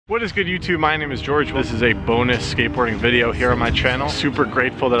What is good, YouTube? My name is George. This is a bonus skateboarding video here on my channel. Super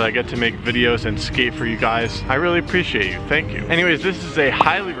grateful that I get to make videos and skate for you guys. I really appreciate you. Thank you. Anyways, this is a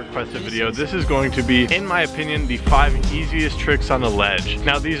highly requested video. This is going to be, in my opinion, the 5 easiest tricks on the ledge.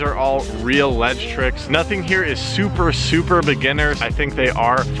 Now, these are all real ledge tricks. Nothing here is super beginner. I think they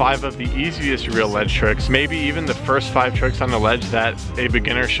are 5 of the easiest real ledge tricks. Maybe even the first 5 tricks on the ledge that a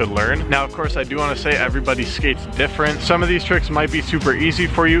beginner should learn. Now, of course, I do want to say everybody skates different. Some of these tricks might be super easy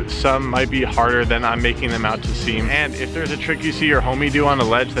for you. Some might be harder than I'm making them out to seem. And if there's a trick you see your homie do on a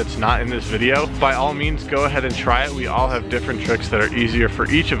ledge that's not in this video, by all means go ahead and try it. We all have different tricks that are easier for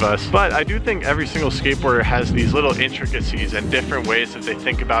each of us, but I do think every single skateboarder has these little intricacies and different ways that they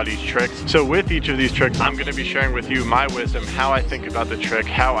think about each trick. So with each of these tricks, I'm going to be sharing with you my wisdom, how I think about the trick,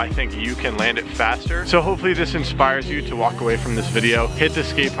 how I think you can land it faster. So hopefully this inspires you to walk away from this video, hit the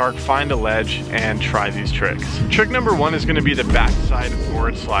skate park, find a ledge, and try these tricks. Trick number 1 is going to be the backside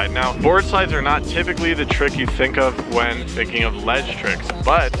board slide. Now, board slides are not typically the trick you think of when thinking of ledge tricks,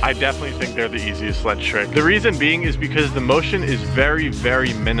 but I definitely think they're the easiest ledge trick. The reason being is because the motion is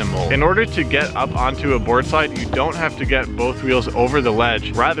very minimal. In order to get up onto a board slide, you don't have to get both wheels over the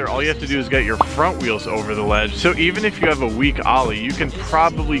ledge. Rather, all you have to do is get your front wheels over the ledge. So even if you have a weak ollie, you can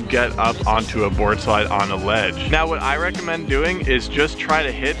probably get up onto a board slide on a ledge. Now, what I recommend doing is just try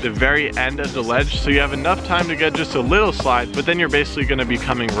to hit the very end of the ledge so you have enough time to get just a little slide, but then you're basically going to be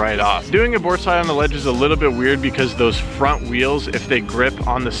coming right off. Doing a board slide on the ledge is a little bit weird because those front wheels, if they grip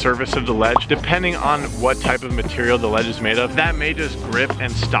on the surface of the ledge, depending on what type of material the ledge is made of, that may just grip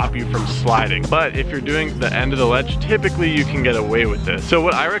and stop you from sliding. But if you're doing the end of the ledge, typically you can get away with this. So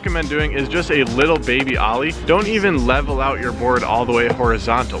what I recommend doing is just a little baby ollie. Don't even level out your board all the way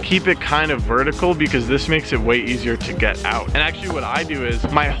horizontal. Keep it kind of vertical because this makes it way easier to get out. And actually what I do is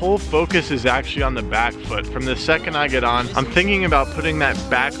my whole focus is actually on the back foot. From the second I get on, I'm thinking about putting that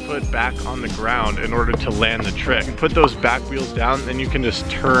back foot back on the ground in order to land the trick. Put those back wheels down, then you can just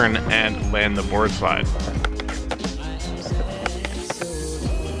turn and land the board slide.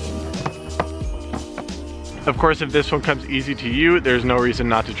 Of course, if this one comes easy to you, there's no reason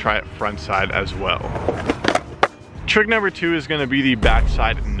not to try it front side as well. Trick number 2 is going to be the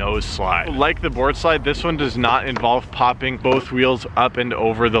backside nose slide. Like the board slide, this one does not involve popping both wheels up and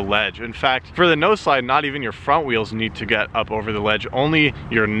over the ledge. In fact, for the nose slide, not even your front wheels need to get up over the ledge, only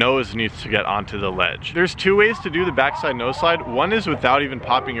your nose needs to get onto the ledge. There's 2 ways to do the backside nose slide. One is without even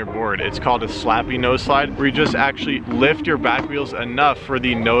popping your board. It's called a slappy nose slide, where you just actually lift your back wheels enough for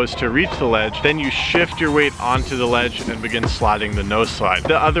the nose to reach the ledge. Then you shift your weight onto the ledge and begin sliding the nose slide.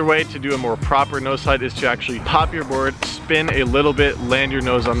 The other way to do a more proper nose slide is to actually pop your board, spin a little bit, land your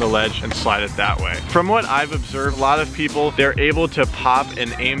nose on the ledge, and slide it that way. From what I've observed, a lot of people, they're able to pop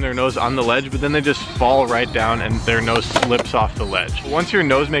and aim their nose on the ledge, but then they just fall right down and their nose slips off the ledge. Once your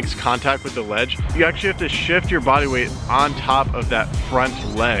nose makes contact with the ledge, you actually have to shift your body weight on top of that front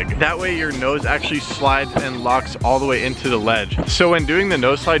leg. That way your nose actually slides and locks all the way into the ledge. So when doing the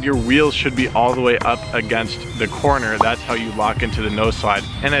nose slide, your wheels should be all the way up against the corner. That's how you lock into the nose slide.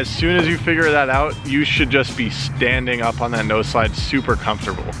 And as soon as you figure that out, you should just be standing up on that nose slide super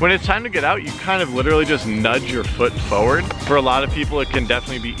comfortable. When it's time to get out, you kind of literally just nudge your foot forward. For a lot of people, it can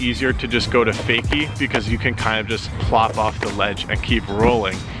definitely be easier to just go to fakie because you can kind of just plop off the ledge and keep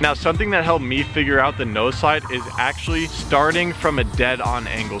rolling. Now, something that helped me figure out the nose slide is actually starting from a dead-on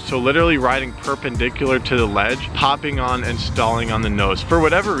angle. So literally riding perpendicular to the ledge, popping on and stalling on the nose. For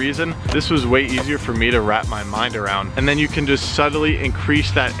whatever reason, this was way easier for me to wrap my mind around. And then you can just subtly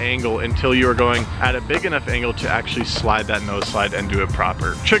increase that angle until you are going at a big enough angle to actually slide that nose slide and do it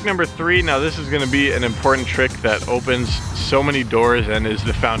proper. Trick number 3, now this is going to be an important trick that opens so many doors and is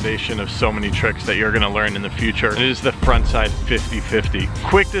the foundation of so many tricks that you're going to learn in the future. It is the frontside 50-50.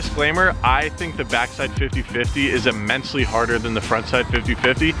 Quick disclaimer, I think the backside 50-50 is immensely harder than the frontside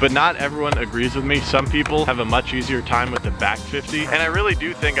 50-50, but not everyone agrees with me. Some people have a much easier time with the back 50, and I really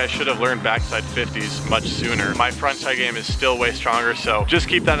do think I should have learned backside 50s much sooner. My frontside game is still way stronger, so just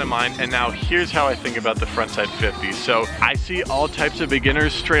keep that in mind. And now here's how I think about the frontside 50. So I see all types of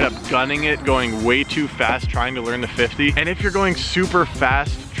beginners straight up gunning it, going way too fast trying to learn the 50. And if you're going super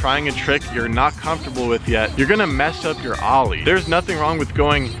fast trying a trick you're not comfortable with yet, you're gonna mess up your ollie. There's nothing wrong with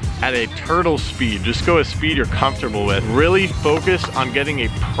going at a turtle speed. Just go a speed you're comfortable with. Really focus on getting a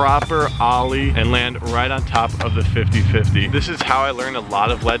proper ollie and land right on top of the 50-50. This is how I learned a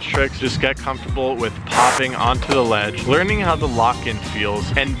lot of ledge tricks. Just get comfortable with popping onto the ledge, learning how the lock-in feels,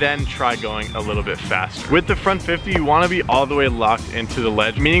 and then try going a little bit faster. With the front 50, you want to be all the way locked into the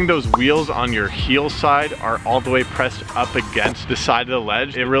ledge, meaning those wheels on your heel side are all the way pressed up against the side of the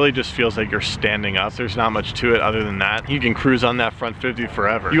ledge. It really just feels like you're standing up. There's not much to it other than that. You can cruise on that front 50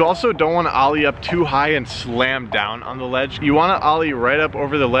 forever. You also don't want to ollie up too high and slam down on the ledge. You want to ollie right up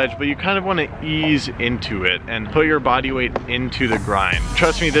over the ledge, but you kind of want to ease into it and put your body weight into the grind.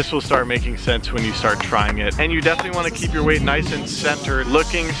 Trust me, this will start making sense when you start trying it. And you definitely want to keep your weight nice and centered,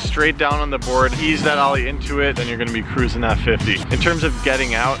 looking straight down on the board, ease that ollie into it, then you're going to be cruising that 50. In terms of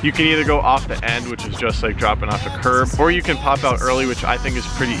getting out, you can either go off the end, which is just like dropping off a curb, or you can pop out early, which I think is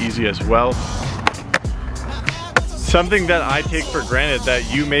pretty easy as well. Something that I take for granted that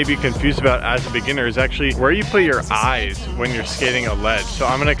you may be confused about as a beginner is actually where you put your eyes when you're skating a ledge. So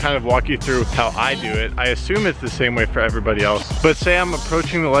I'm gonna kind of walk you through how I do it. I assume it's the same way for everybody else. But say I'm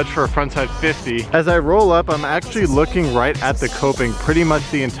approaching the ledge for a frontside 50. As I roll up, I'm actually looking right at the coping pretty much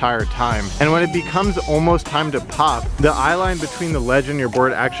the entire time. And when it becomes almost time to pop, the eye line between the ledge and your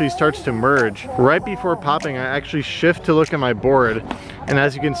board actually starts to merge. Right before popping, I actually shift to look at my board. And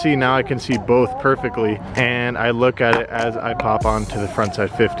as you can see, now I can see both perfectly. And I look at it as I pop onto the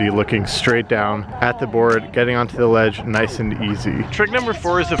frontside 50, looking straight down at the board, getting onto the ledge nice and easy. Trick number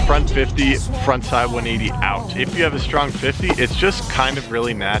 4 is the front 50, frontside 180 out. If you have a strong 50, it's just kind of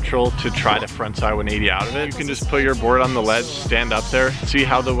really natural to try to frontside 180 out of it. You can just put your board on the ledge, stand up there, see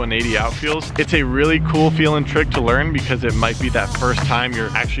how the 180 out feels. It's a really cool feeling trick to learn because it might be that first time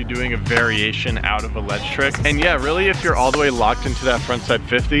you're actually doing a variation out of a ledge trick. And yeah, really, if you're all the way locked into that frontside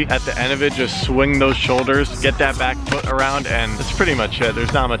 50, at the end of it, just swing those shoulders, get that back foot around, and that's pretty much it.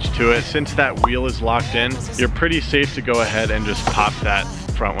 There's not much to it. Since that wheel is locked in, you're pretty safe to go ahead and just pop that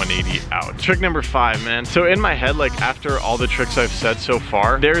front 180 out. Trick number 5, man. So in my head, like after all the tricks I've said so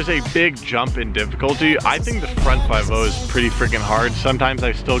far, there's a big jump in difficulty. I think the front 5-0 is pretty freaking hard. Sometimes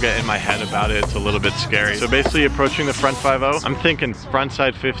I still get in my head about it. It's a little bit scary. So basically approaching the front 5-0, I'm thinking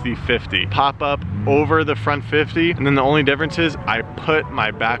frontside 50-50. Pop up over the front 50, and then the only difference is I put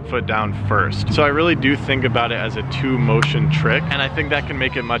my back foot down first. So I really do think about it as a 2-motion trick, and I think that can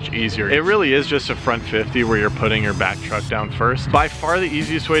make it much easier. It really is just a front 50 where you're putting your back truck down first. By far the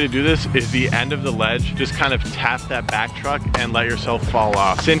easiest way to do this is the end of the ledge. Just kind of tap that back truck and let yourself fall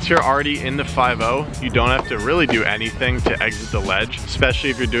off. Since you're already in the 5-0, you don't have to really do anything to exit the ledge, especially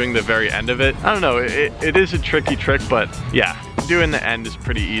if you're doing the very end of it. I don't know, it is a tricky trick, but yeah, doing the end is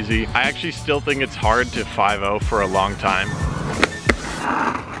pretty easy. I actually still think it's hard to 5-0 for a long time.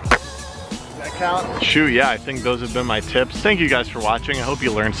 Count? Shoot, yeah, I think those have been my tips. Thank you guys for watching. I hope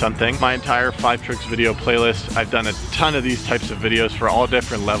you learned something. My entire 5 tricks video playlist, I've done a ton of these types of videos for all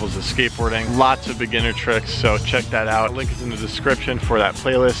different levels of skateboarding. Lots of beginner tricks, so check that out. Link is in the description for that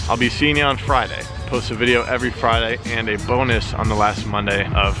playlist. I'll be seeing you on Friday. Post a video every Friday and a bonus on the last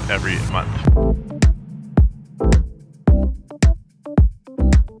Monday of every month.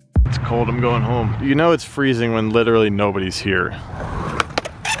 It's cold, I'm going home. You know it's freezing when literally nobody's here.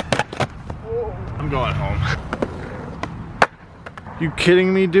 I'm going home. You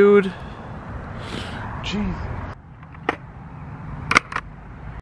kidding me, dude? Jeez.